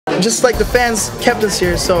just like the fans kept us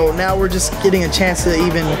here, so now we're just getting a chance to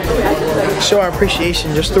even show our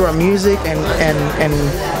appreciation just through our music,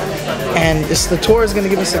 and it's, the tour is going to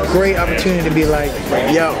give us a great opportunity to be like,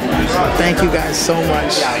 yo, thank you guys so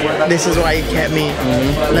much. This is why you kept me.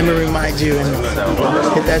 Let me remind you, and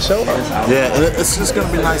hit that show up. Yeah, and it's just going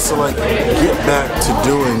to be nice to like get back to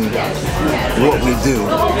doing what we do.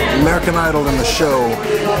 American Idol in the show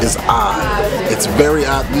is odd. It's very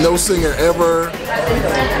odd. No singer ever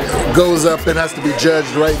goes up and has to be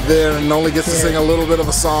judged right there and only gets to sing a little bit of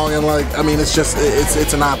a song, and like, I mean, it's just,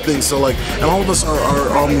 it's an odd thing. So like, and all of us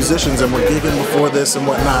are all musicians and we're gigging before this and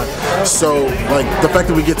whatnot. So like, the fact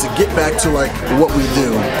that we get back to like what we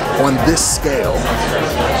do on this scale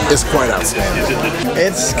is quite outstanding.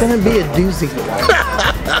 It's gonna be a doozy.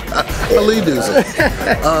 A lead doozy.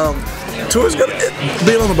 Tour's gonna,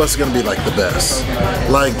 being on the bus is gonna be like the best.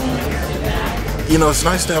 Like, you know, it's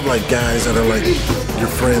nice to have like guys that are like your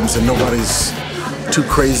friends and nobody's too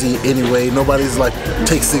crazy anyway. Nobody's like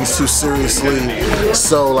takes things too seriously.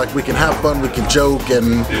 So like, we can have fun, we can joke,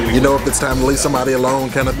 and you know, if it's time to leave somebody alone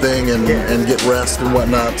kind of thing, and get rest and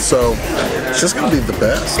whatnot. So it's just gonna be the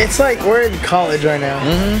best. It's like we're in college right now,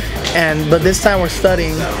 but this time we're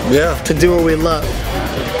studying to do what we love,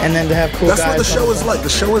 and then to have cool guys. That's what the show is like. The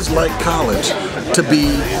show is like college. To be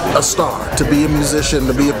a star, to be a musician,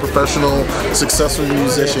 to be a professional, successful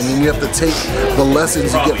musician, and you have to take the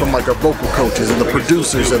lessons you get from like our vocal coaches and the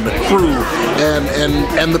producers and the crew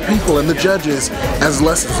and the people and the judges as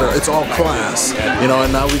lessons. It's all class, you know.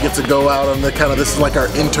 And now we get to go out on the kind of, this is like our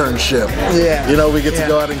internship. Yeah. You know, we get to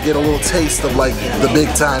go out and get a little taste of like the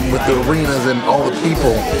big time with the arenas and all the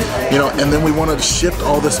people, you know. And then we want to shift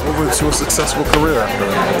all this over to a successful career after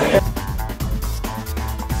that.